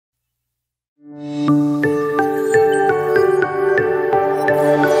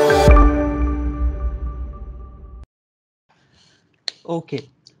Okay,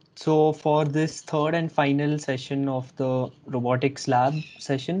 so for this third and final session of the robotics lab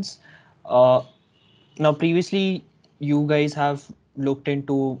sessions, uh, now previously you guys have looked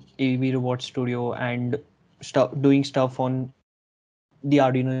into AV Robot Studio and stuff doing stuff on the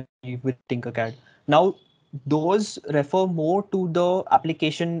Arduino G with Tinkercad. Now those refer more to the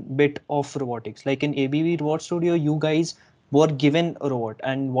application bit of robotics. Like in ABV Robot Studio, you guys were given a robot,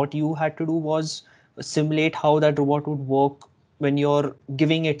 and what you had to do was simulate how that robot would work when you're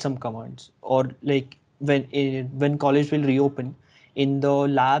giving it some commands, or like when college will reopen in the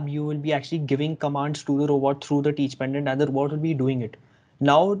lab, you will be actually giving commands to the robot through the teach pendant, and the robot will be doing it.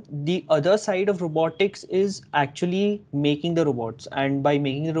 Now the other side of robotics is actually making the robots, and by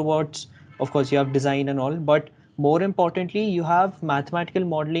making the robots, of course you have design and all, but more importantly you have mathematical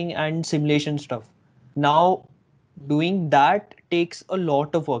modeling and simulation stuff. Now doing that takes a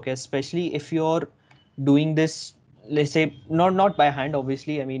lot of work, especially if you're doing this, let's say not by hand,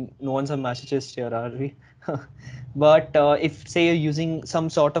 obviously. I mean, no one's a masochist here, are we? But if say you're using some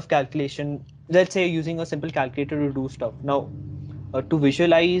sort of calculation, let's say you're using a simple calculator to do stuff. Now to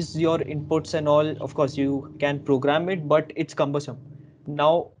visualize your inputs and all, of course you can program it, but it's cumbersome.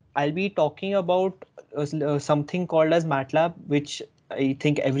 Now I'll be talking about something called as MATLAB, which I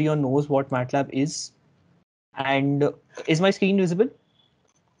think everyone knows what MATLAB is. And is my screen visible?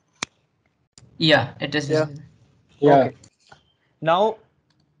 Yeah, it is Yeah. visible. Yeah. Okay. Now,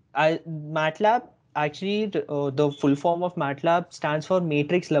 MATLAB actually, the full form of MATLAB stands for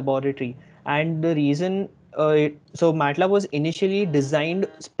Matrix Laboratory, and the reason so MATLAB was initially designed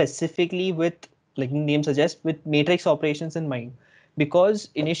specifically with, like the name suggests, with matrix operations in mind, because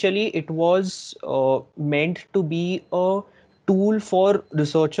initially it was meant to be a tool for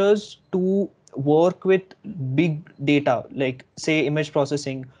researchers to work with big data, like say image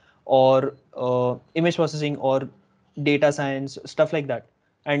processing or data science, stuff like that.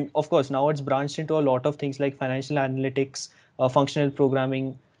 And of course now it's branched into a lot of things like financial analytics, functional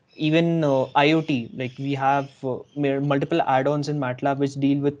programming, even IoT. Like we have multiple add-ons in MATLAB which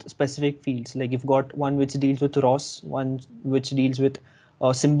deal with specific fields. Like you've got one which deals with ROS, one which deals with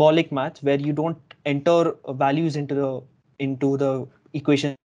symbolic math, where you don't enter values into the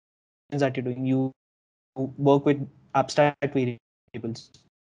equations that you're doing. You work with abstract variables.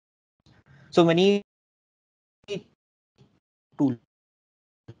 So many tools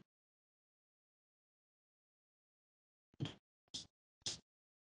like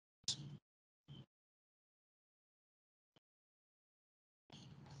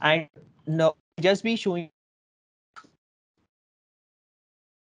and no, I'll just be showing.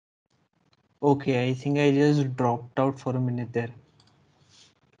 Okay, I think I just dropped out for a minute there.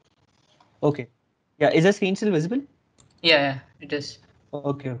 Okay. Yeah, is the screen still visible? Yeah, it is.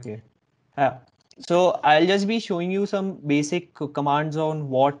 Okay, okay. Yeah. So I'll just be showing you some basic commands on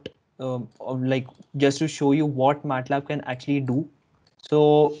what, like just to show you what MATLAB can actually do.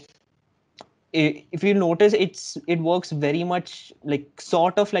 So if you notice, it works very much like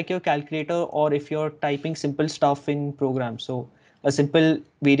sort of like your calculator, or if you're typing simple stuff in programs. So a simple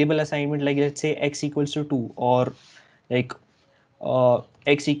variable assignment, like let's say x equals to 2, or like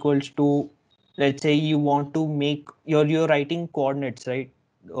x equals to, let's say you want to make you're writing coordinates, right?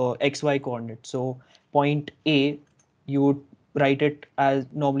 XY coordinates. So point A, you would write it as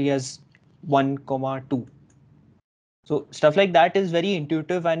normally as 1 comma 2. So stuff like that is very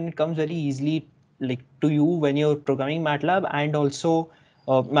intuitive, and it comes very easily like to you when you're programming MATLAB, and also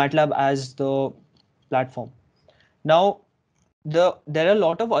MATLAB as the platform. Now there are a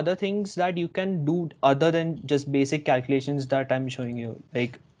lot of other things that you can do other than just basic calculations that I'm showing you.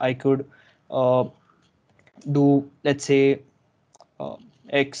 Like I could uh, do, let's say, uh,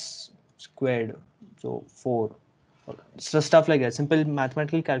 x squared, so 4, so stuff like that, simple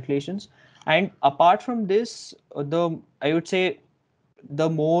mathematical calculations. And apart from this, the I would say the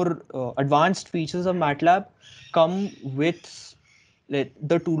more advanced features of MATLAB come with like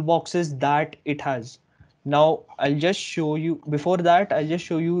the toolboxes that it has. Now I'll just show you, before that I'll just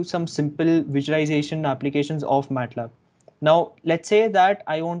show you some simple visualization applications of MATLAB. Now let's say that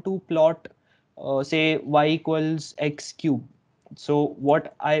I want to plot say y equals x cube. So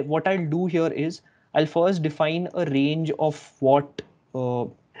what I'll do here is I'll first define a range of a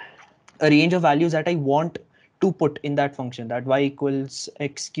range of values that I want to put in that function, that y equals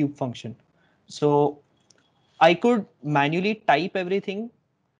x cube function. So I could manually type everything.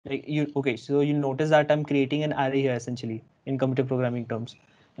 Like you, okay, so you'll notice that I'm creating an array here essentially in computer programming terms.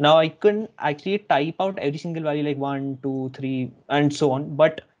 Now I can actually type out every single value like 1, 2, 3, and so on.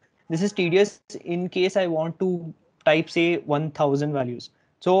 But this is tedious in case I want to type say 1000 values.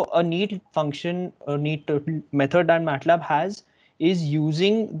 So a neat function, a neat method that MATLAB has is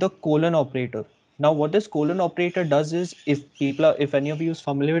using the colon operator. Now, what this colon operator does is, if any of you is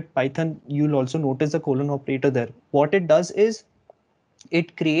familiar with Python, you'll also notice the colon operator there. What it does is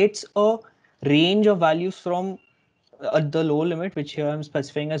it creates a range of values from the lower limit, which here I'm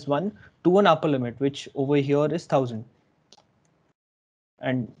specifying as 1, to an upper limit, which over here is 1000.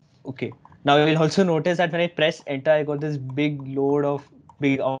 And okay, now you'll also notice that when I press enter, I got this big load of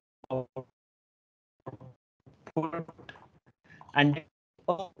big output. And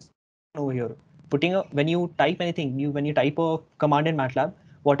over here, putting a, when you type anything, when you type a command in MATLAB,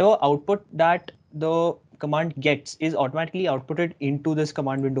 whatever output that the command gets is automatically outputted into this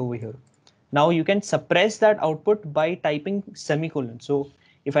command window over here. Now you can suppress that output by typing semicolon. So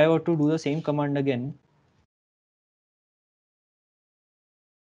if I were to do the same command again,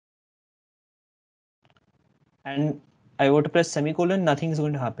 and I were to press semicolon, nothing is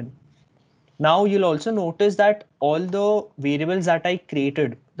going to happen. Now you'll also notice that all the variables that I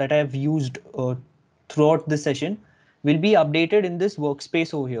created, that I have used throughout this session, will be updated in this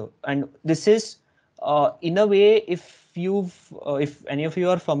workspace over here. And this is, in a way, if any of you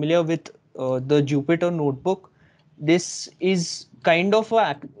are familiar with the Jupyter notebook, this is kind of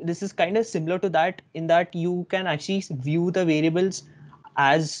similar to that, in that you can actually view the variables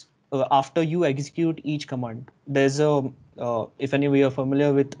as after you execute each command. There's a if any of you are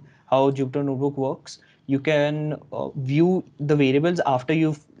familiar with how Jupyter Notebook works, you can view the variables after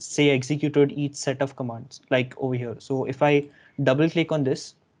you've say executed each set of commands, like over here. So if I double click on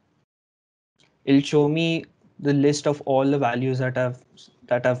this, it'll show me the list of all the values that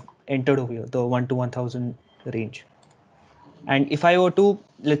I've entered over here, the 1 to 1000 range. And if I were to,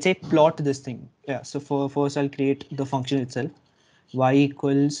 let's say, plot this thing, yeah, so for first I'll create the function itself, y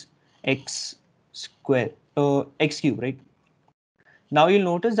equals x square, x cube, right? Now you'll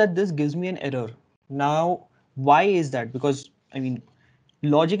notice that this gives me an error. Now, why is that? Because I mean,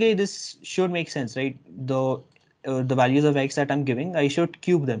 logically this should make sense, right? The values of x that I'm giving, I should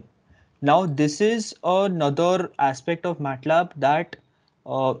cube them. Now this is another aspect of MATLAB that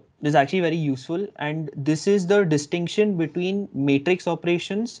is actually very useful, and this is the distinction between matrix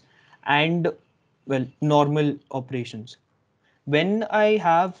operations and, well, normal operations. When I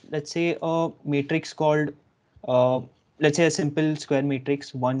have, let's say, a matrix called, uh, let's say, a simple square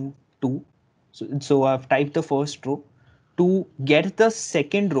matrix 1 2, so I've typed the first row. To get the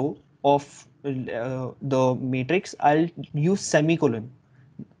second row of the matrix, I'll use semicolon.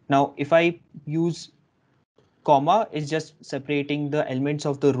 Now if I use comma, it's just separating the elements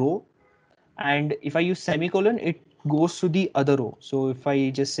of the row, and if I use semicolon, it goes to the other row. So if I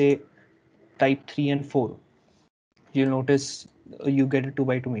just say type 3 and 4, you'll notice you get a 2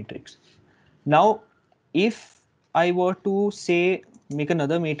 by 2 matrix. Now, if I were to say make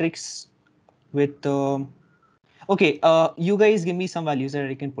another matrix with, okay, you guys give me some values that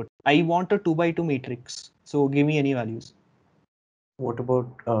I can put. I want a 2 by 2 matrix. So give me any values. What about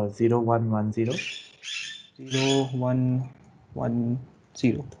 0, 1, 1, 0? 0, 1, 1,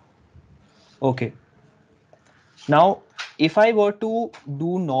 0. Okay. Now, if I were to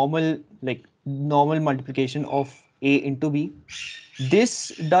do normal multiplication of A into B, this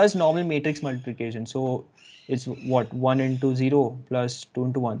does normal matrix multiplication. So it's what, 1 into 0 plus 2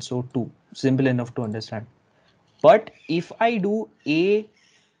 into 1. So 2. Simple enough to understand. But if I do A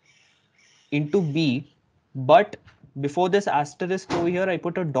into B, but before this asterisk over here, I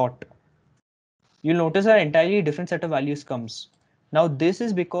put a dot, you'll notice an entirely different set of values comes. Now this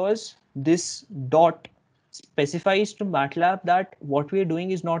is because this dot specifies to MATLAB that what we are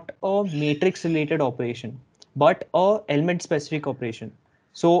doing is not a matrix related operation, but a element specific operation.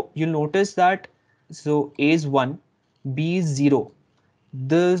 So you'll notice that, so A is 1, B is 0.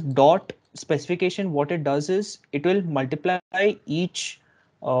 The dot specification, what it does is it will multiply each,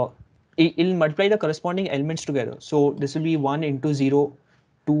 uh, it'll multiply the corresponding elements together. So this will be 1 into 0,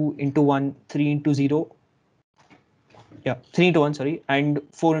 2 into 1, 3 into 0, yeah, 3 into 1, sorry, and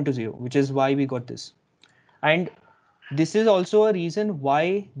 4 into 0, which is why we got this. And this is also a reason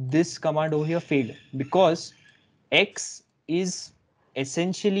why this command over here failed, because x is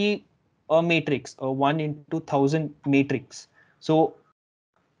essentially a matrix, a 1 into 1000 matrix. So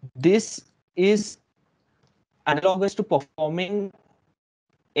this is analogous to performing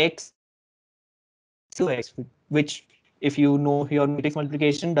x to x, which, if you know your matrix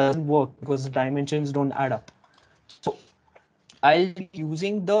multiplication, doesn't work because the dimensions don't add up. So I'll be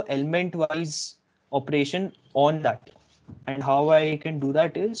using the element wise operation on that. And how I can do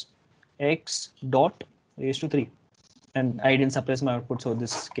that is x dot raised to 3. And I didn't suppress my output, so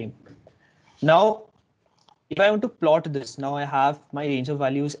this came. Now, if I want to plot this, now I have my range of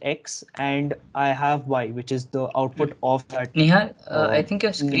values X and I have Y, which is the output of that Nihal, I think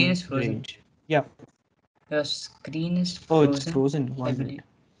your screen name is frozen. range. Yeah. Your screen is Oh, it's frozen, frozen. I 1 minute. believe.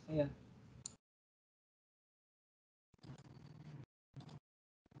 Yeah.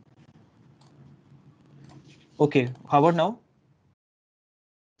 Okay. How about now?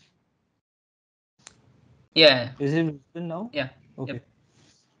 Yeah. Is it visible now? Yeah. Okay. Yep.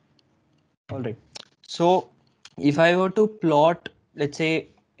 All right. So if I were to plot, let's say,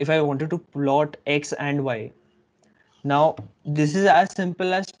 if I wanted to plot X and Y, now this is as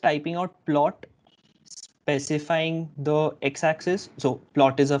simple as typing out plot, specifying the x-axis. So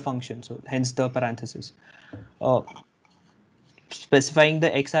plot is a function, so hence the parenthesis. Uh, Specifying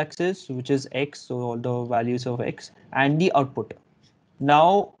the x-axis, which is x, so all the values of x, and the output.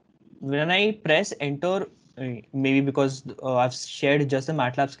 Now, when I press enter, maybe because I've shared just the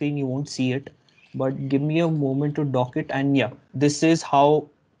MATLAB screen, you won't see it. But give me a moment to dock it, and yeah, this is how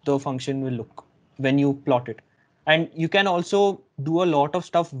the function will look when you plot it. And you can also do a lot of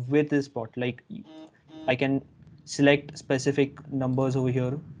stuff with this plot. Like I can select specific numbers over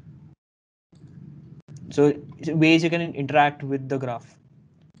here. So ways you can interact with the graph.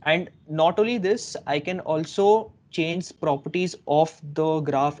 And not only this, I can also change properties of the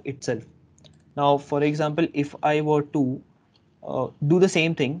graph itself. Now, for example, if I were to do the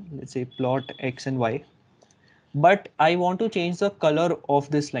same thing, let's say plot X and Y, but I want to change the color of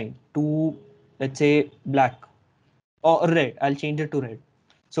this line to, let's say, black or red. I'll change it to red.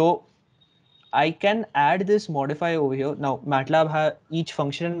 So I can add this modifier over here. Now, each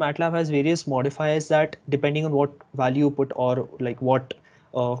function in MATLAB has various modifiers that, depending on what value you put or like what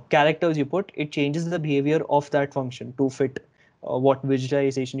characters you put, it changes the behavior of that function to fit what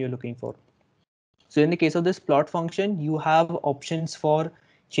visualization you're looking for. So in the case of this plot function, you have options for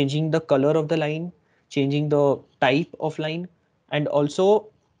changing the color of the line, changing the type of line, and also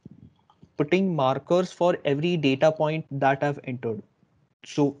putting markers for every data point that I've entered.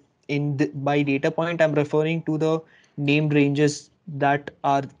 So by data point, I'm referring to the named ranges that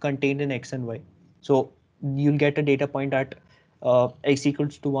are contained in X and Y. So you'll get a data point at X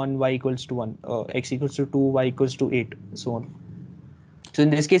equals to 1, Y equals to 1, X equals to 2, Y equals to 8, so on. So in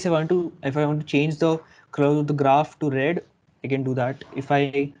this case, if I want to change the color of the graph to red, I can do that. If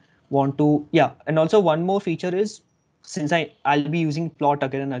I want to, yeah, and also one more feature is, since I'll be using plot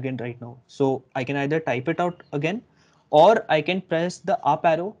again and again right now, so I can either type it out again, or I can press the up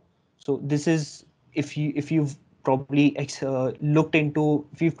arrow. So this is, if you've probably looked into,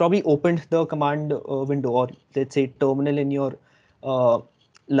 if you've probably opened the command window, or let's say terminal uh,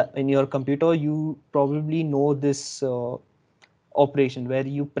 in your computer, you probably know this operation where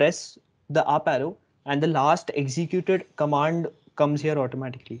you press the up arrow and the last executed command comes here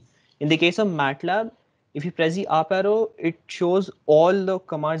automatically. In the case of MATLAB, if you press the up arrow, it shows all the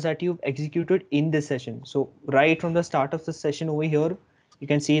commands that you've executed in this session. So right from the start of the session over here, you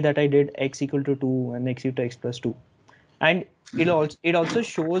can see that I did x equal to 2 and x equal to x plus 2. And it also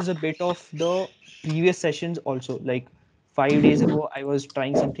shows a bit of the previous sessions also. Like 5 days ago, I was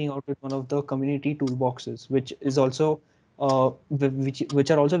trying something out with one of the community toolboxes, which is also which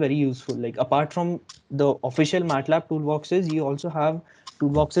are also very useful. Like apart from the official MATLAB toolboxes, you also have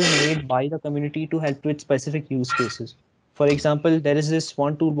toolboxes made by the community to help with specific use cases. For example, there is this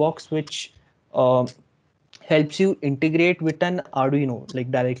one toolbox which uh, helps you integrate with an Arduino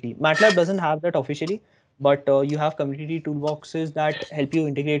like directly. MATLAB doesn't have that officially, but you have community toolboxes that help you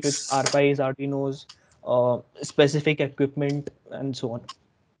integrate with RPIs, Arduinos, specific equipment, and so on.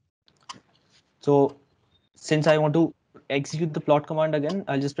 So since I want to execute the plot command again,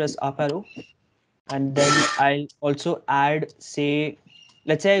 I'll just press up arrow, and then I'll also add, say,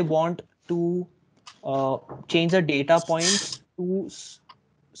 let's say I want to uh, change the data points to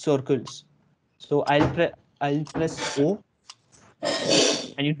circles. So I'll press O,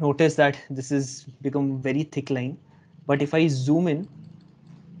 and you notice that this is become very thick line. But if I zoom in,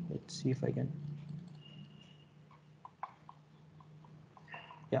 let's see if I can.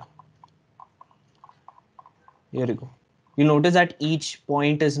 Yeah, here we go. You'll notice that each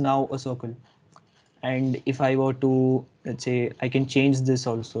point is now a circle. And if I were to, let's say, I can change this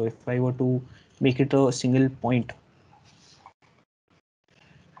also. If I were to make it a single point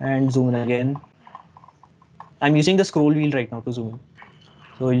and zoom in again, I'm using the scroll wheel right now to zoom in.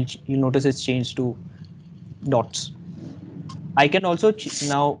 So you'll notice it's changed to dots. I can also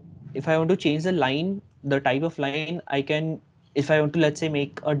now, if I want to change the line, the type of line, I can, if I want to, let's say,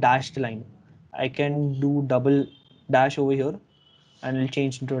 make a dashed line, I can do double dash over here and it'll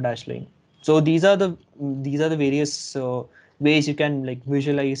change into a dash line. So these are the various ways you can like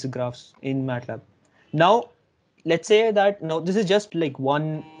visualize graphs in MATLAB. Now, let's say that now this is just like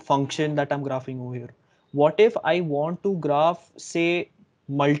one function that I'm graphing over here. What if I want to graph, say,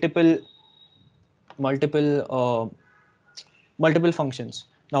 multiple multiple uh, multiple functions?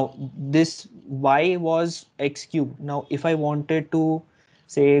 Now this y was x cube. Now if I wanted to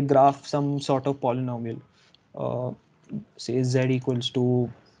say graph some sort of polynomial, uh, say z equals to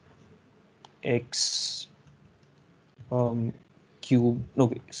x cube,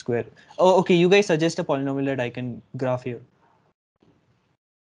 okay, square. Oh, okay, you guys suggest a polynomial that I can graph here.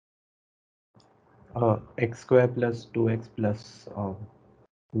 X square plus 2x plus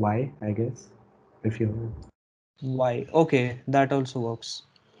y, I guess. If you Y. Okay, that also works.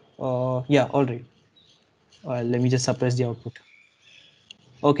 Yeah, all right. Let me just suppress the output.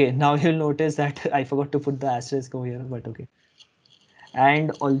 Okay, now you'll notice that I forgot to put the asterisk over here, but okay.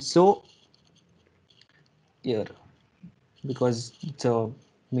 And also here, because it's a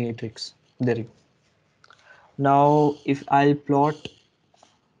matrix. There you go. Now, if I'll plot,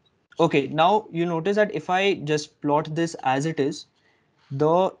 okay, now you notice that if I just plot this as it is,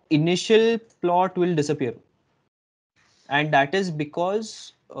 the initial plot will disappear. And that is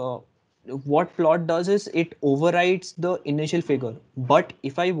because what plot does is it overrides the initial figure. But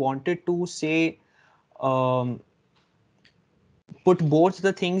if I wanted to say um, put both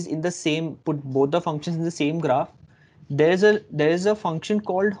the things in the same, put both the functions in the same graph, there is a function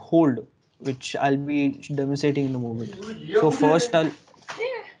called hold, which I'll be demonstrating in a moment. So first I'll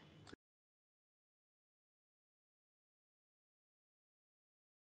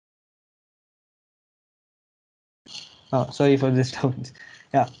sorry for this disturbance.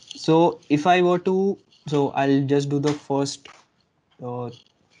 Yeah, so if I were to, so I'll just do the first uh,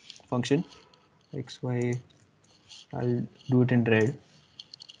 function xy. I'll do it in red.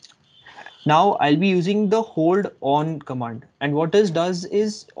 Now I'll be using the hold on command, and what this does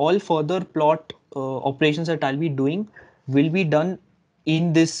is all further plot operations that I'll be doing will be done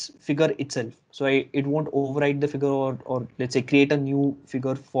in this figure itself. So it won't override the figure, or let's say create a new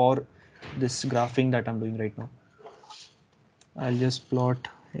figure for this graphing that I'm doing right now. I'll just plot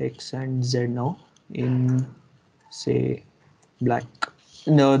x and z now in, say, black.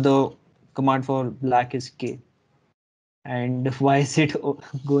 No, the command for black is k. And why is it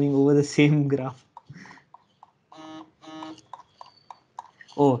going over the same graph?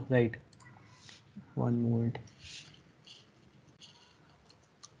 Oh, right. One moment.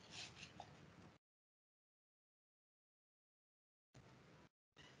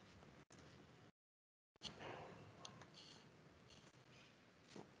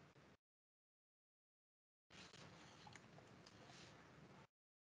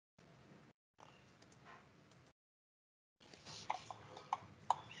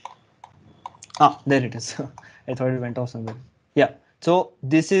 Ah, there it is. I thought it went off somewhere. Yeah. So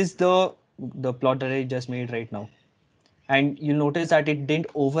this is the plot that I just made right now. And you'll notice that it didn't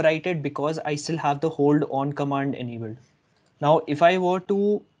overwrite it because I still have the hold on command enabled. Now, if I were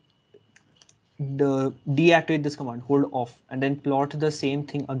to deactivate this command, hold off, and then plot the same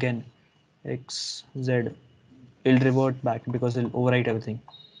thing again, x, z, it'll revert back because it'll overwrite everything.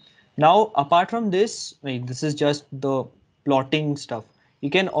 Now, apart from this, like, this is just the plotting stuff. You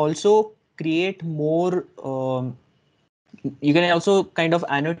can also create more. You can also kind of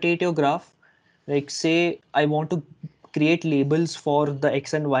annotate your graph. Like, say, I want to create labels for the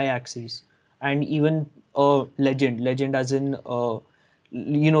x and y axes, and even a legend, as in,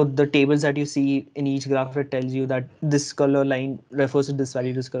 the tables that you see in each graph that tells you that this color line refers to this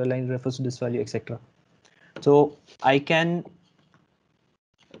value, this color line refers to this value, etc. So I can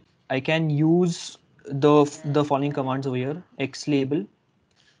use the following commands over here: x label,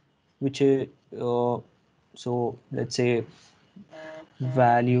 which is so let's say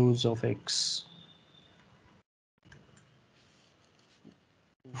values of x,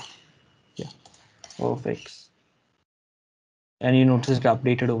 yeah, of x, and you notice it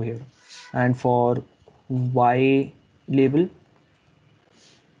updated over here. And for y label,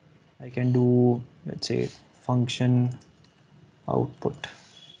 I can do, let's say, function output.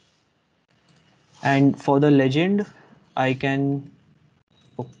 And for the legend, I can,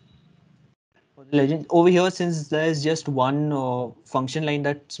 oh, for the legend over here, since there's just one function line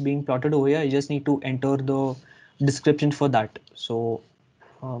that's being plotted over here, I just need to enter the description for that. So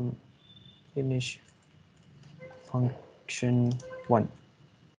um, finish function one.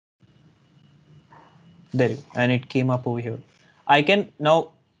 There, and it came up over here. I can now,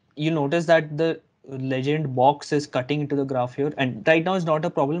 you notice that the legend box is cutting into the graph here, and right now is not a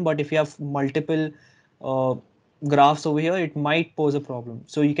problem, but if you have multiple uh, graphs over here, it might pose a problem.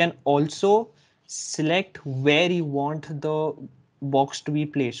 So you can also select where you want the box to be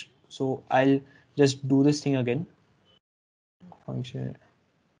placed. So I'll just do this thing again. function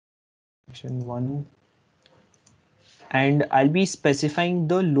 1, and I'll be specifying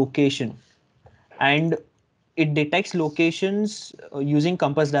the location, and it detects locations using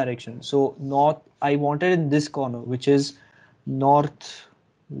compass direction. So north, I wanted in this corner, which is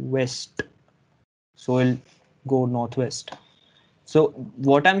northwest. So I'll go northwest. So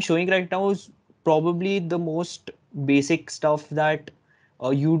what I'm showing right now is probably the most basic stuff that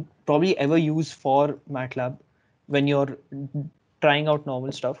you probably ever use for MATLAB when you're trying out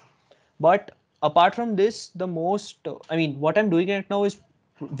normal stuff. But apart from this, the most, I mean, what I'm doing right now is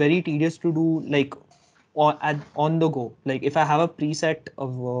very tedious to do, like on the go. Like if I have a preset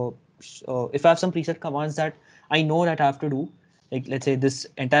of, if I have some preset commands that I know that I have to do, like let's say this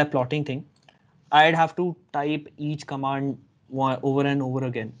entire plotting thing, I'd have to type each command over and over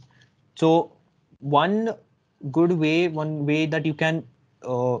again. So one way that you can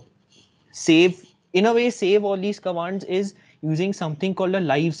uh, save, in a way, save all these commands is using something called a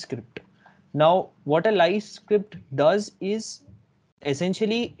live script. Now, what a live script does is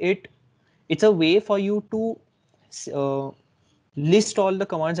essentially it's a way for you to uh, list all the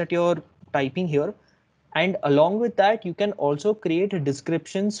commands that you're typing here, and along with that you can also create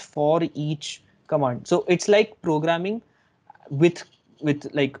descriptions for each command. So it's like programming with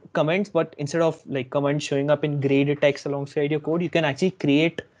like comments, but instead of like comments showing up in graded text alongside your code, you can actually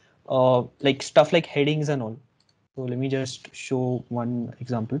create like stuff like headings and all. So let me just show one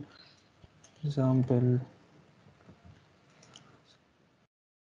example.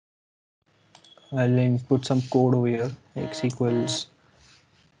 I'll input some code over here. X equals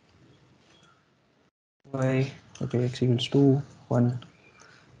y. Okay, x equals 2, 1.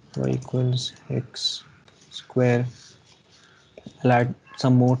 Y equals x square. I'll add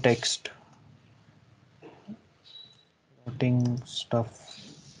some more text, plotting stuff.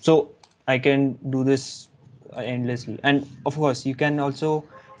 So I can do this endlessly. And of course, you can also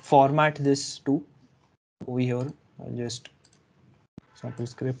format this too over here. I'll just sample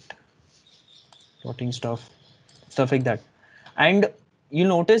script, plotting stuff like that. And you'll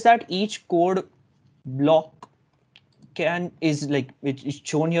notice that each code block can is like which is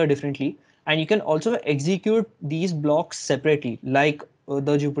shown here differently, and you can also execute these blocks separately, like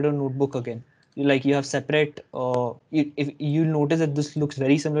the Jupyter notebook again. Like you have separate if you'll notice that this looks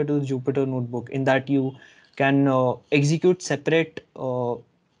very similar to the Jupyter notebook in that you can execute separate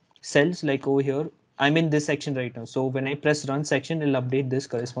cells. Like over here, I'm in this section right now, so when I press run section, it'll update this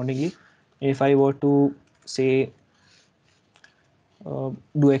correspondingly. If I were to say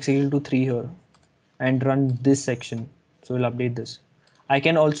do x equal to 3 here and run this section, so we'll update this. I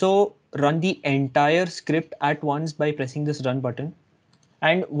can also run the entire script at once by pressing this run button.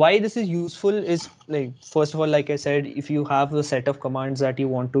 And why this is useful is, like, first of all, like I said, if you have a set of commands that you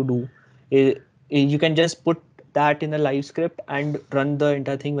want to do, you can just put that in a live script and run the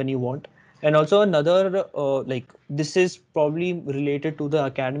entire thing when you want. And also another like this is probably related to the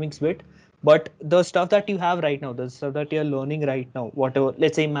academics bit, but the stuff that you have right now, the stuff that you're learning right now, whatever,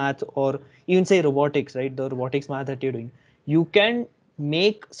 let's say math or even say robotics, right, the robotics math that you're doing, you can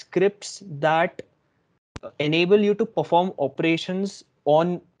make scripts that enable you to perform operations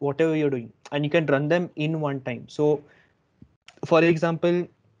on whatever you're doing, and you can run them in one time. So for example,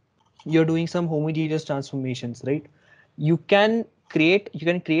 you're doing some homogeneous transformations, right? You can create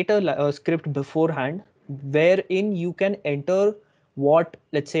a script beforehand wherein you can enter what,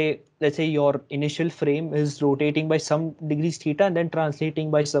 let's say your initial frame is rotating by some degrees theta and then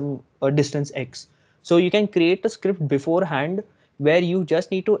translating by some distance x. So you can create a script beforehand where you just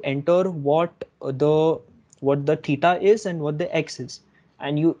need to enter what the theta is and what the x is,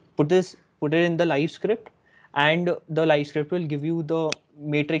 and you put it in the live script, and the live script will give you the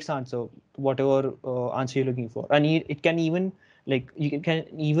matrix answer, whatever answer you're looking for. And it can even, like, can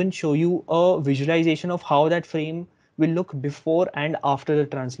even show you a visualization of how that frame will look before and after the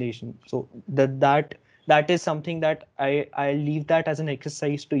translation. So that is something that I leave that as an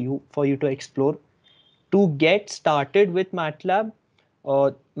exercise to you, for you to explore. To get started with MATLAB,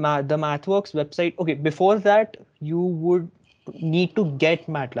 the MathWorks website. Okay, before that, you would need to get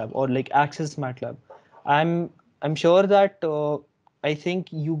MATLAB or like access MATLAB. I'm sure that I think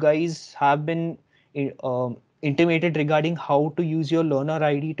you guys have been intimated regarding how to use your learner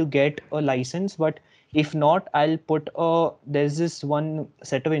ID to get a license. But if not, I'll put there's this one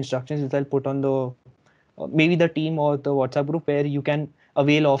set of instructions which I'll put on the maybe the team or the WhatsApp group, where you can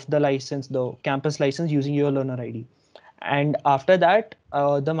avail of the license, the campus license, using your learner ID. And after that,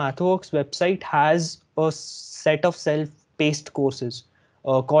 the MathWorks website has a set of self-paced courses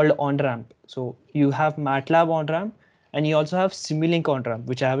called on-ramp. So you have MATLAB on-ramp, and you also have Simulink on-ramp,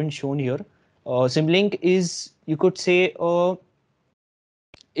 which I haven't shown here. Simulink is, you could say,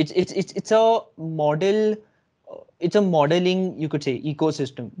 It's a model, it's a modeling, you could say,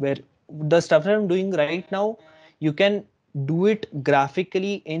 ecosystem where the stuff that I'm doing right now, you can do it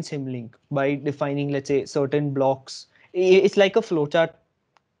graphically in Simulink by defining, let's say, certain blocks. It's like a flowchart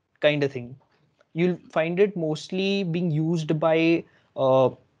kind of thing. You'll find it mostly being used by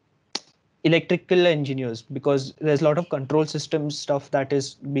uh, electrical engineers because there's a lot of control system stuff that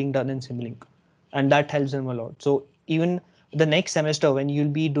is being done in Simulink, and that helps them a lot. So even the next semester when you'll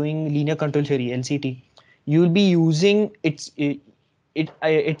be doing linear control theory (LCT), you'll be using it's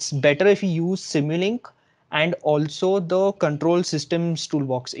better if you use Simulink and also the control systems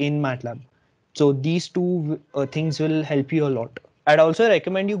toolbox in MATLAB. So these two things will help you a lot. I'd also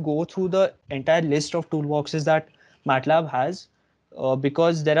recommend you go through the entire list of toolboxes that MATLAB has,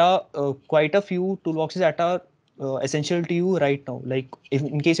 because there are quite a few toolboxes that are essential to you right now. Like if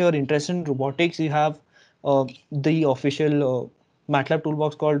in case you're interested in robotics, you have the official MATLAB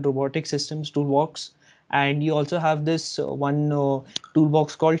toolbox called Robotic Systems Toolbox, and you also have this one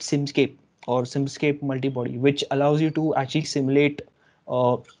toolbox called Simscape or Simscape Multibody, which allows you to actually simulate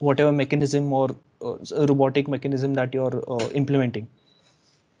whatever mechanism or robotic mechanism that you're implementing.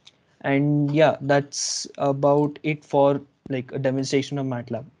 And yeah, that's about it for like a demonstration of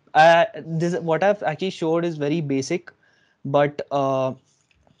MATLAB. This what I've actually showed is very basic, but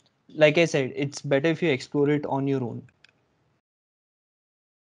like I said, it's better if you explore it on your own.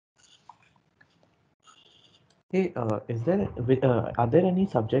 Hey, are there any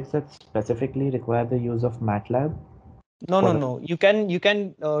subjects that specifically require the use of MATLAB No, for no, the? no. You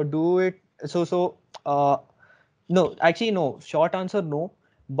can do it. Uh, no, actually no. Short answer no.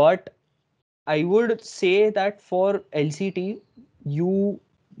 But I would say that for LCT you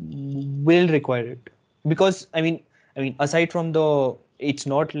will require it because I mean aside from the it's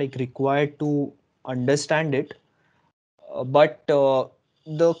not like required to understand it, but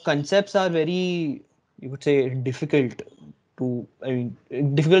the concepts are very, you could say, difficult to, I mean,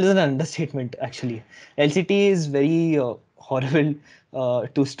 difficult is an understatement actually. LCT is very horrible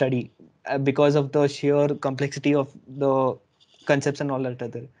to study because of the sheer complexity of the concepts and all that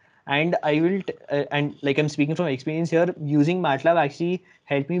other. And and like I'm speaking from experience here, using MATLAB actually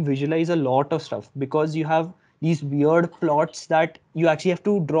helped me visualize a lot of stuff because you have these weird plots that you actually have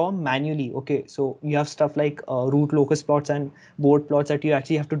to draw manually. Okay, so you have stuff like root locus plots and board plots that you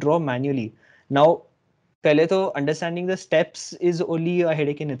actually have to draw manually. Now, pehle to understanding the steps is only a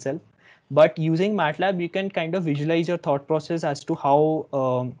headache in itself, but using MATLAB you can kind of visualize your thought process as to how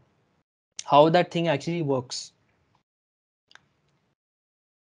that thing actually works.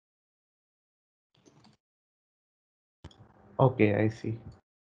 Okay, I see.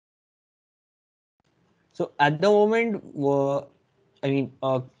 So at the moment,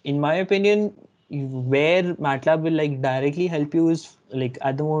 in my opinion, where MATLAB will like directly help you is like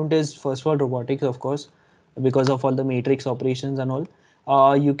at the moment is first of all robotics, of course, because of all the matrix operations and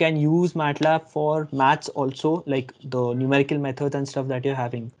all. You can use MATLAB for maths also, like the numerical methods and stuff that you're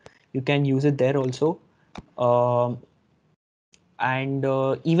having. You can use it there also. Um, and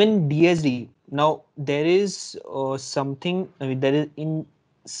even DSD. Now there is something. I mean, there is in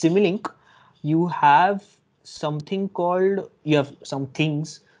Simulink, you have something called you have some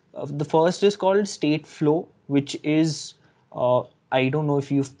things. The first is called state flow, which is I don't know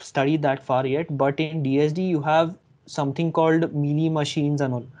if you've studied that far yet, but in DSD you have something called mini machines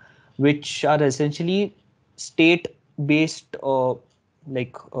and all, which are essentially state based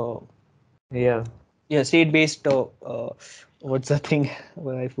like Yeah. yeah, state based what's the thing?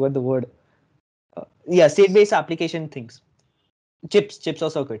 Well, I forgot the word. Yeah, state based application things, chips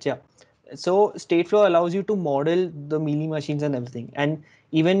or circuits, yeah. So state flow allows you to model the mini machines and everything, and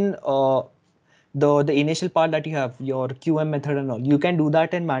even the initial part that you have, your QM method and all, you can do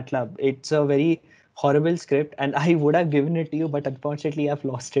that in MATLAB. It's a very horrible script, and I would have given it to you, but unfortunately I've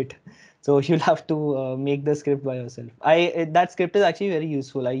lost it. So you'll have to make the script by yourself. That script is actually very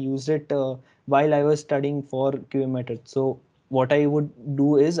useful. I used it while I was studying for QM method. So what I would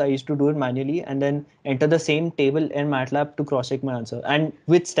do is I used to do it manually and then enter the same table in MATLAB to cross check my answer and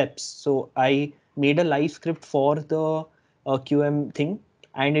with steps. So I made a live script for the QM thing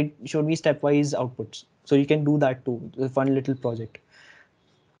and it showed me stepwise outputs. So you can do that too. It's a fun little project.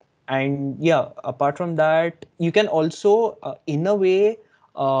 And yeah, apart from that, you can also, in a way,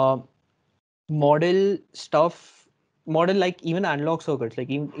 uh, model stuff, model like even analog circuits, like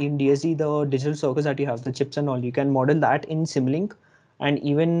in DSD, the digital circuits that you have, the chips and all, you can model that in Simulink. And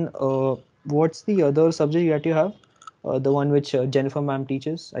even what's the other subject that you have? The one which Jennifer ma'am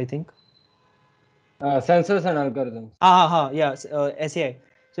teaches, I think. Sensors and algorithms. Yeah, SAI.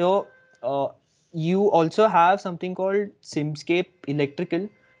 So you also have something called Simscape Electrical,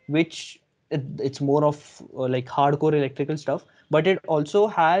 which it's more of like hardcore electrical stuff, but it also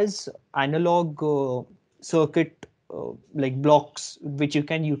has analog circuit like blocks which you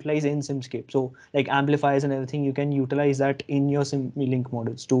can utilize in Simscape. So like amplifiers and everything, you can utilize that in your Simulink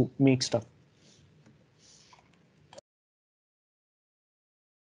models to make stuff.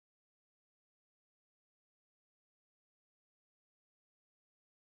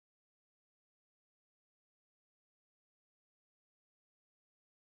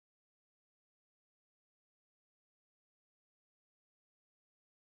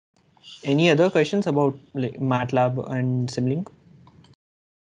 Any other questions about like MATLAB and Simulink?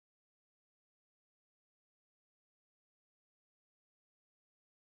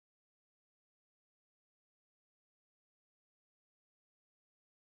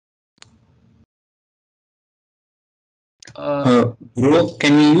 Bro,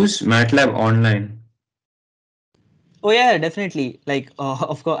 can we use MATLAB online? Oh yeah, definitely. Like,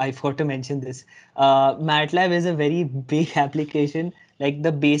 of course, I forgot to mention this. MATLAB is a very big application. Like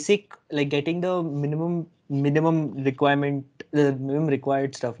the basic, like getting the minimum requirement, the minimum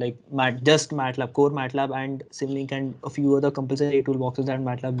required stuff, like just MATLAB, core MATLAB, and Simulink, and a few other compulsory toolboxes that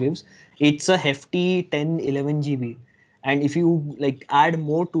MATLAB gives. It's a hefty 10, 11 GB. And if you like add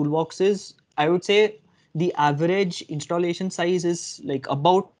more toolboxes, I would say the average installation size is like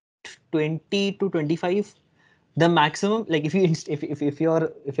about 20 to 25. The maximum, like if you if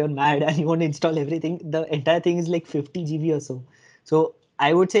you're mad and you want to install everything, the entire thing is like 50 GB or so. So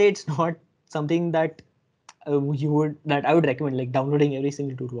I would say it's not something that I would recommend, like downloading every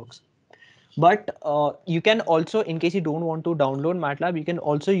single toolbox. But you can also, in case you don't want to download MATLAB, you can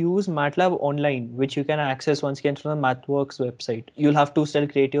also use MATLAB online, which you can access once again from the MathWorks website. You'll have to still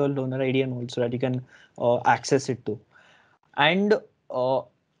create your loaner ID and all so that you can access it too. And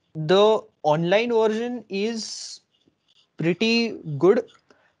the online version is pretty good,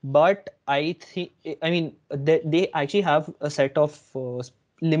 but I mean they actually have a set of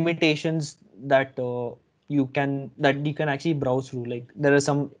limitations that you can actually browse through. Like there are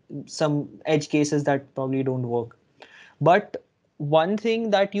some edge cases that probably don't work. But one thing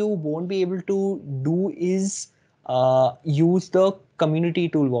that you won't be able to do is use the community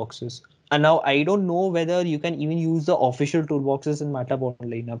toolboxes. And now I don't know whether you can even use the official toolboxes in MATLAB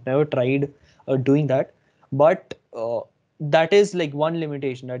Online. I've never tried doing that, but that is like one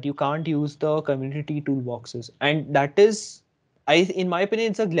limitation, that you can't use the community toolboxes, and that is, in my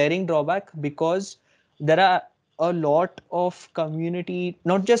opinion, it's a glaring drawback, because there are a lot of community,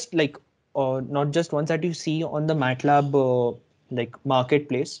 not just ones that you see on the MATLAB like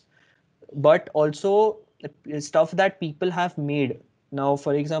marketplace, but also stuff that people have made. Now,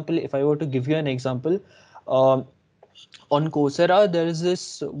 for example, if I were to give you an example, um, on Coursera, there is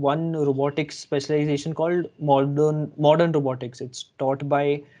this one robotics specialization called modern robotics. It's taught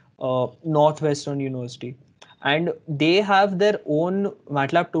by Northwestern University, and they have their own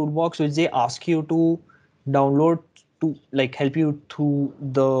MATLAB toolbox, which they ask you to download to like help you through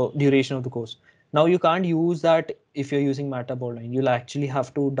the duration of the course. Now you can't use that if you're using MATLAB online. You'll actually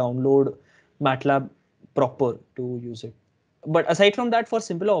have to download MATLAB proper to use it. But aside from that, for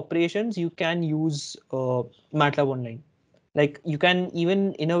simpler operations, you can use MATLAB online. Like you can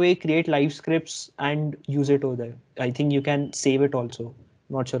even in a way create live scripts and use it over there. I think you can save it also.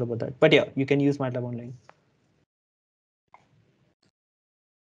 Not sure about that, but yeah, you can use MATLAB online.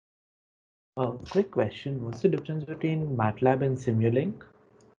 Quick question. What's the difference between MATLAB and Simulink?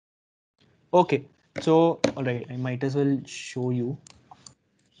 Okay, so all right, I might as well show you.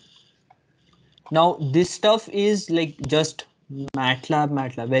 Now this stuff is like just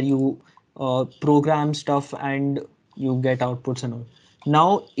MATLAB, where you program stuff and you get outputs and all.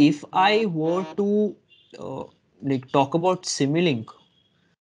 Now, if I were to like talk about Simulink,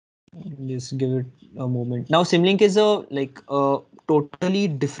 just give it a moment. Now, Simulink is a totally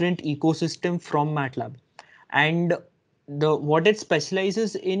different ecosystem from MATLAB, and the what it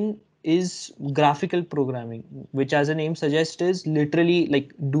specializes in is graphical programming, which, as the name suggests, is literally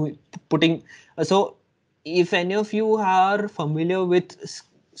like putting. So, if any of you are familiar with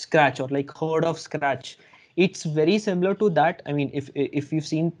Scratch or like heard of Scratch, it's very similar to that. I mean, if you've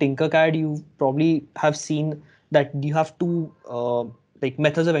seen Tinkercad, you probably have seen that you have two like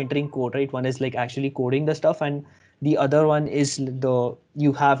methods of entering code, right? One is like actually coding the stuff, and the other one is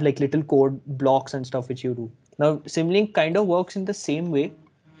you have like little code blocks and stuff which you do. Now, Simulink kind of works in the same way,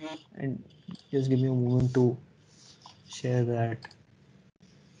 and just give me a moment to share that.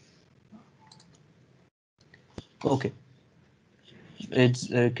 Okay, it's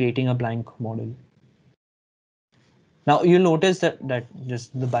creating a blank model. Now you'll notice that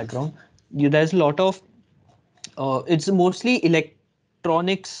just the background, there's a lot of it's mostly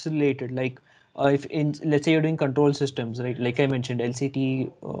electronics related, like if in, let's say you're doing control systems, right? Like I mentioned,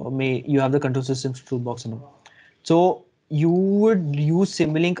 LCT, may you have the control systems toolbox and all. So you would use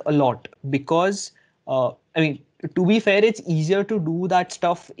Simulink a lot because I mean, to be fair, it's easier to do that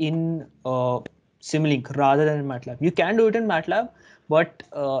stuff in Simulink rather than in MATLAB. You can do it in MATLAB, but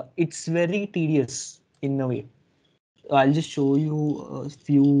it's very tedious in a way. I'll just show you a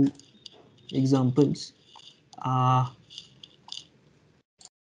few examples. Uh,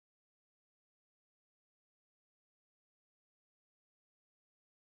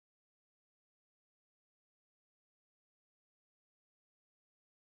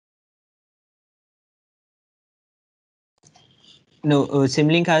 No,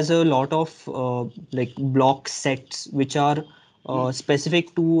 Simlink has a lot of like block sets which are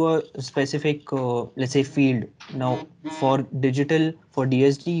specific to a specific, let's say, field. Now, for digital, for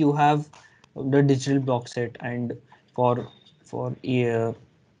DSD, you have the digital block set, and for for the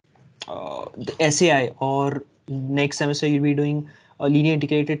SAI, or next semester you'll be doing linear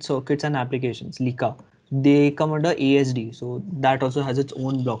integrated circuits and applications, LICA. They come under ASD, so that also has its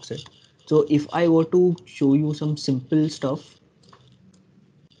own block set. So if I were to show you some simple stuff,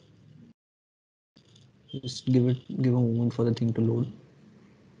 just give a moment for the thing to load.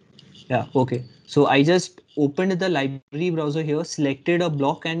 Yeah, okay. So I just opened the library browser here, selected a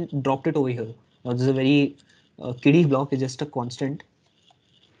block and dropped it over here. Now this is a very kiddie block, it's just a constant.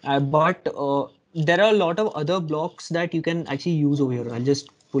 But there are a lot of other blocks that you can actually use over here. I'll just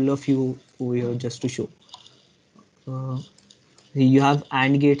pull a few over here just to show. Uh, you have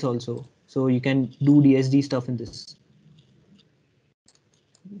AND gates also. So you can do DSD stuff in this.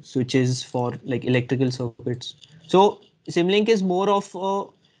 Switches for like electrical circuits. So Simlink is more of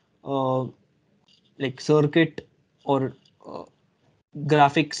a like circuit or uh,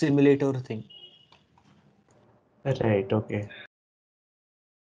 graphic simulator thing. Right, okay.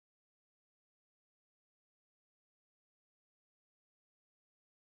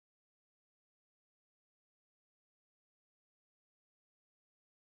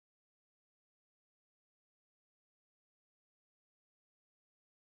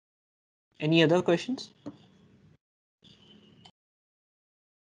 Any other questions?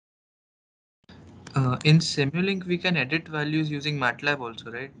 In Simulink, we can edit values using MATLAB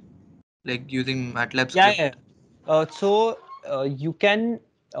also, right? Like using MATLAB Yeah, script. yeah. So you can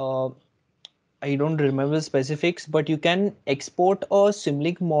I don't remember the specifics, but you can export a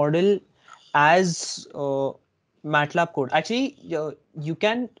Simulink model as MATLAB code. Actually, you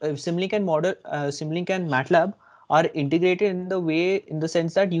can Simulink and model Simulink and MATLAB are integrated in the way, in the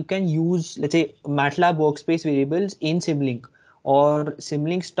sense that you can use, let's say, MATLAB workspace variables in Simulink, or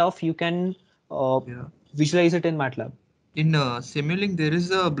Simulink stuff you can Yeah. visualize it in MATLAB. In Simulink, there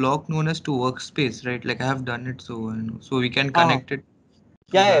is a block known as to workspace, right? Like I have done it, so I know. So we can Uh-huh. connect it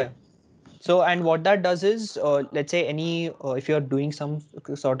to Yeah, yeah, that. yeah. So, and what that does is, let's say any, if you're doing some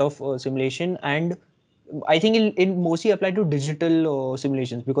sort of simulation, and I think it mostly apply to digital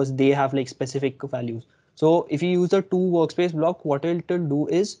simulations because they have like specific values. So if you use the two workspace block, what it will do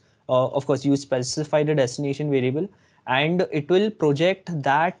is, of course, you specify the destination variable, and it will project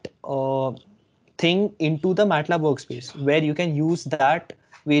that thing into the MATLAB workspace, where you can use that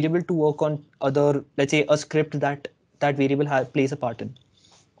variable to work on other, let's say, a script that that variable plays a part in.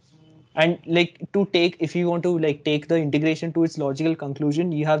 And like, to take, if you want to like take the integration to its logical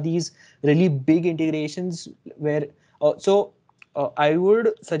conclusion, you have these really big integrations where I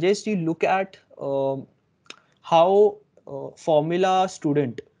would suggest you look at how Formula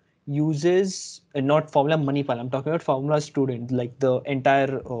Student uses, not Formula Manipal, I'm talking about Formula Student, like the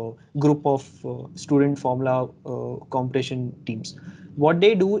entire group of student Formula competition teams. What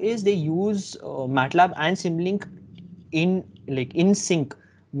they do is they use MATLAB and Simlink in, like, in sync,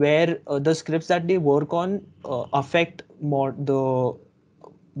 where the scripts that they work on affect more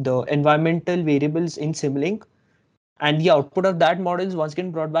the environmental variables in Simlink, and the output of that model is once again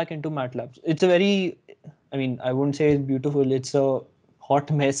brought back into MATLAB. It's a very, I mean, I wouldn't say it's beautiful. It's a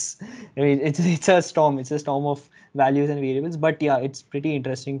hot mess. I mean, it's a storm. It's a storm of values and variables. But yeah, it's pretty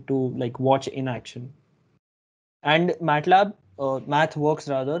interesting to like watch in action. And MATLAB, MathWorks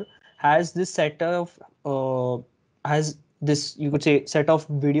rather, has this set of has this, you could say, set of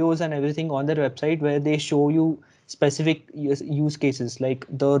videos and everything on their website where they show you specific use cases. Like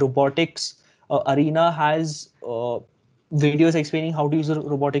the robotics arena has videos explaining how to use a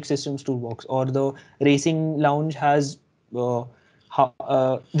robotic systems toolbox, or the racing lounge has videos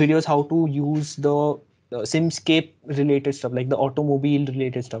how to use the simscape related stuff, like the automobile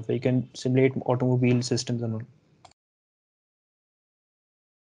related stuff, where you can simulate automobile systems and all.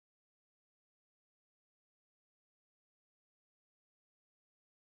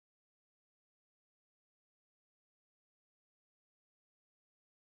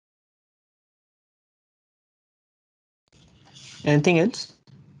 Anything else?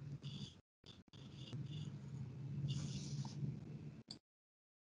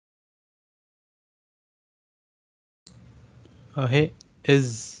 Hey,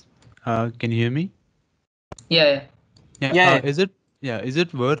 can you hear me? Yeah, yeah. Yeah. Yeah, Is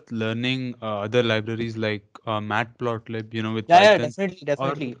it worth learning other libraries like Matplotlib, with yeah, Python? definitely, Or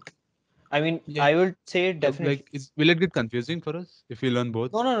definitely. I mean, yeah, I would say yeah, definitely. will it get confusing for us if we learn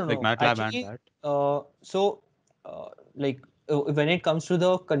both, No, no, no, like no. MATLAB and Actually, that? so like when it comes to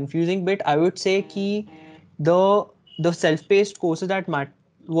the confusing bit, I would say ki the the self-paced courses that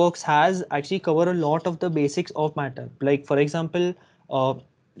MathWorks has actually cover a lot of the basics of matter. Like for example, uh,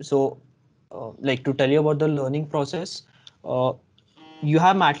 so like to tell you about the learning process, uh, you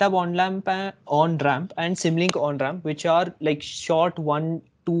have MATLAB on ramp and Simulink on ramp, which are like short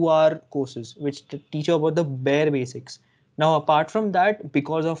 1-2 hour courses, which teach you about the bare basics. Now, apart from that,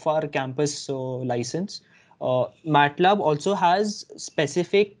 because of our campus license, MATLAB also has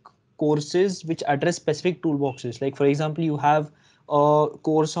specific courses which address specific toolboxes. Like, for example, you have a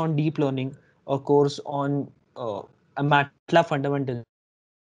course on deep learning, a course on a MATLAB fundamentals,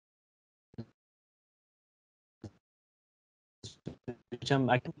 which I'm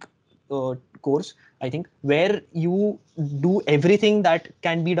course, I think, where you do everything that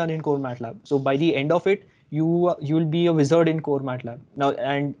can be done in core MATLAB. So by the end of it, you'll be a wizard in core MATLAB. Now,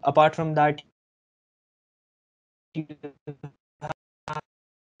 and apart from that, you have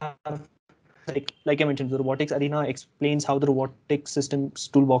like I mentioned, the robotics arena explains how the robotic systems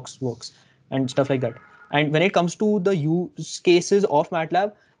toolbox works and stuff like that. And when it comes to the use cases of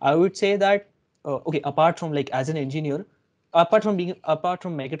MATLAB, I would say that okay, apart from like as an engineer, apart from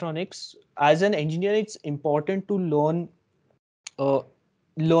mechatronics, as an engineer, it's important to uh,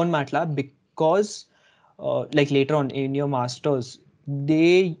 learn MATLAB because like later on in your masters,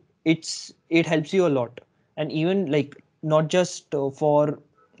 it helps you a lot, and even like not just for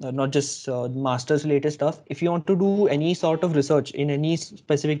not just masters related stuff. If you want to do any sort of research in any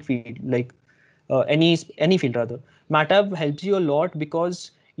specific field, like any field rather, MATLAB helps you a lot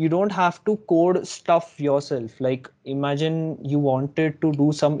because you don't have to code stuff yourself. Like imagine you wanted to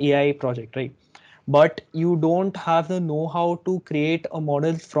do some AI project, right? But you don't have the know-how to create a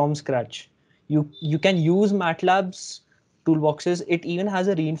model from scratch. You can use MATLAB's toolboxes. It even has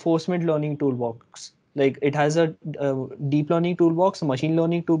a reinforcement learning toolbox. Like it has a deep learning toolbox, a machine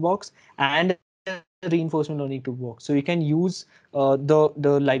learning toolbox, and a reinforcement learning toolbox. So you can use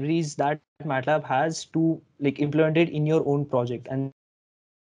the libraries that MATLAB has to like implement it in your own project, and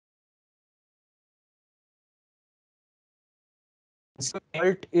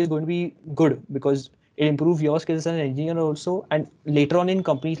result is going to be good because it improves your skills as an engineer also. And later on in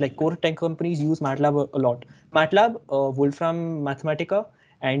companies like core tech companies use MATLAB a lot. MATLAB, Wolfram Mathematica,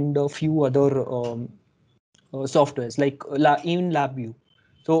 and a few other softwares like even LabVIEW.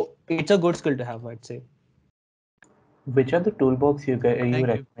 So it's a good skill to have, I'd say. Which are the toolbox you Thank you.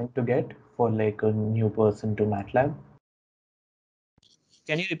 recommend to get for like a new person to MATLAB?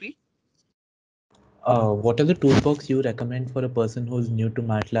 Can you repeat? What are the toolbox you recommend for a person who's new to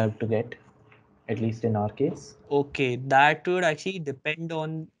MATLAB to get, at least in our case? Okay, that would actually depend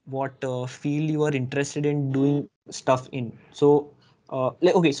on what field you are interested in doing stuff in. So,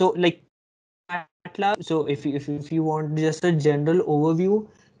 okay, so like MATLAB. So if you want just a general overview,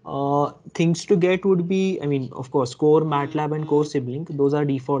 things to get would be, I mean, of course, Core MATLAB and Core Simulink. Those are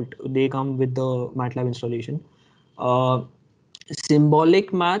default. They come with the MATLAB installation. Uh,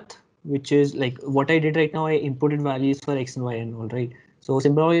 Symbolic math, which is like what I did right now, I inputted values for x and y and all, right? So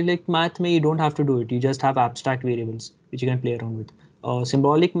symbolic math, may you don't have to do it. You just have abstract variables which you can play around with.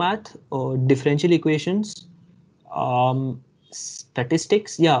 Symbolic math, differential equations,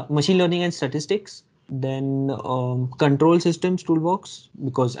 statistics, yeah, machine learning and statistics. Then control systems toolbox,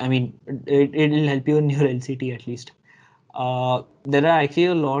 because I mean it'll help you in your LCT at least. There are actually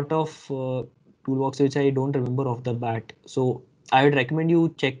a lot of toolboxes which I don't remember off the bat. So I would recommend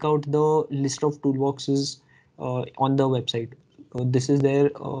you check out the list of toolboxes on the website. This is there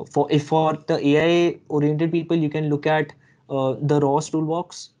for if for the AI oriented people, you can look at the ROS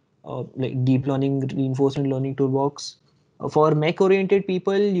toolbox, like deep learning reinforcement learning toolbox. For mech oriented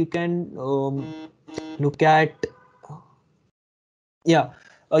people, you can look at yeah,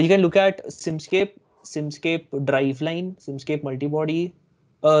 you can look at Simscape Driveline, Simscape Multibody.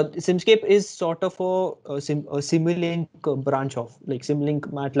 Simscape is sort of a Simulink branch of like Simulink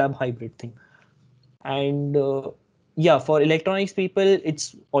MATLAB hybrid thing. And yeah, for electronics people,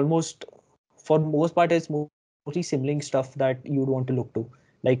 it's almost for most part it's mostly Simulink stuff that you'd want to look to,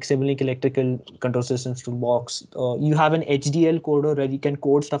 like Simulink electrical control systems toolbox. You have an HDL coder where you can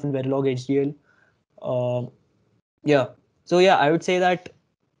code stuff in Verilog HDL. Uh, yeah, So yeah, I would say that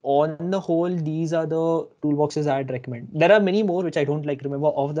on the whole, these are the toolboxes I'd recommend. There are many more which I don't like remember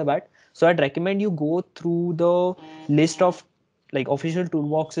off the bat. So I'd recommend you go through the list of like official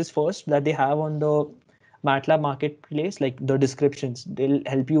toolboxes first that they have on the MATLAB marketplace, like the descriptions. They'll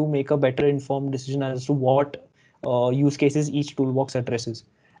help you make a better informed decision as to what use cases each toolbox addresses.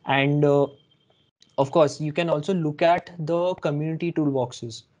 And of course, you can also look at the community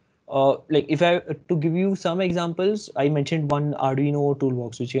toolboxes. Like if I to give you some examples, I mentioned one Arduino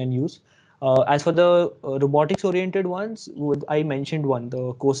toolbox which you can use. As for the robotics oriented ones, I mentioned one,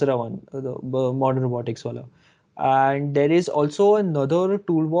 the Coursera one, the modern robotics wala. And there is also another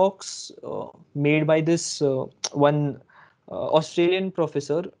toolbox made by this one Australian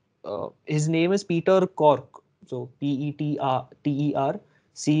professor. His name is Peter Cork. So Petercorke.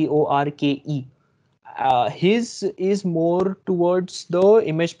 His is more towards the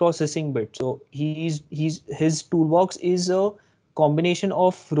image processing bit. So his toolbox is a combination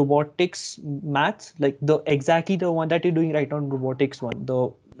of robotics maths, like the exactly the one that you're doing right on robotics one, the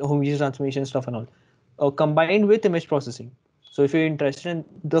homogeneous transformation stuff and all, combined with image processing. So if you're interested in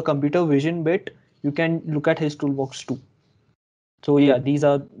the computer vision bit, you can look at his toolbox too. So yeah, these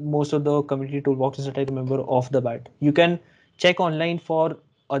are most of the community toolboxes that I remember off the bat. You can check online for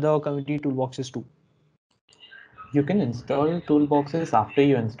other community toolboxes too. You can install toolboxes after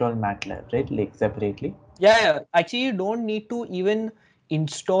you install MATLAB, right? Like separately. Yeah. Actually, you don't need to even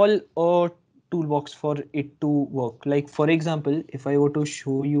install a toolbox for it to work. Like for example, if I were to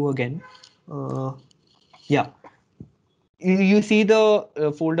show you again, uh, yeah, you see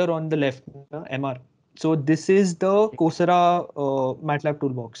the folder on the left, MR. So this is the Coursera MATLAB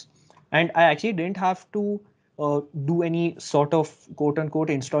toolbox, and I actually didn't have to do any sort of quote unquote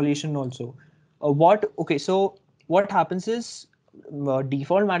installation also. Okay, so what happens is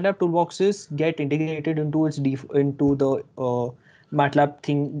default MATLAB toolboxes get integrated into into the MATLAB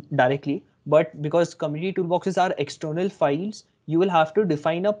thing directly, but because community toolboxes are external files, you will have to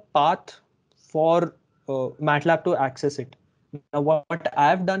define a path for MATLAB to access it. Now, what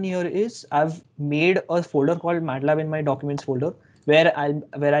I've done here is I've made a folder called MATLAB in my documents folder where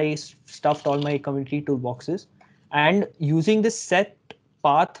I stuffed all my community toolboxes, and using the set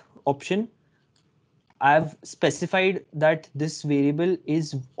path option, I've specified that this variable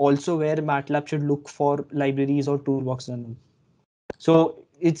is also where MATLAB should look for libraries or toolboxes and all. So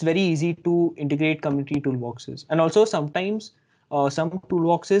it's very easy to integrate community toolboxes. And also sometimes some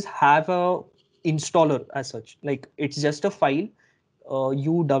toolboxes have a installer as such. Like it's just a file.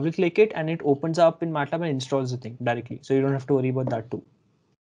 You double click it and it opens up in MATLAB and installs the thing directly. So you don't have to worry about that too.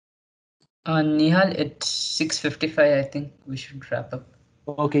 Nihal, it's 6:55. I think we should wrap up.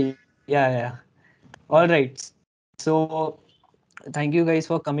 Okay, yeah. All right. So thank you guys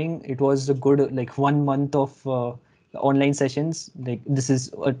for coming. It was a good like 1 month of online sessions. Like this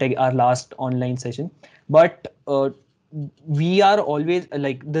is our last online session, but we are always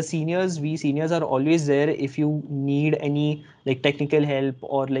like the seniors. We seniors are always there if you need any like technical help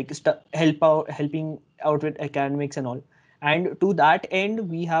or like helping out with academics and all. And to that end,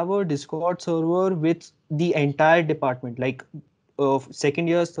 we have a Discord server with the entire department, like second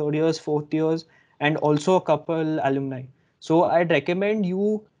years, third years, fourth years, and also a couple alumni. So I'd recommend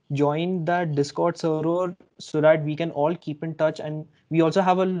you join that Discord server so that we can all keep in touch. And we also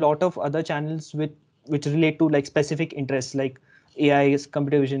have a lot of other channels which relate to like specific interests like AI,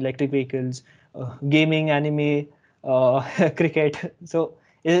 computer vision, electric vehicles, gaming, anime, cricket. So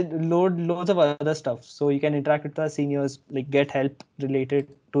loads of other stuff. So you can interact with our seniors, like get help related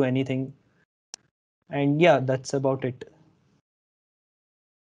to anything. And yeah, that's about it.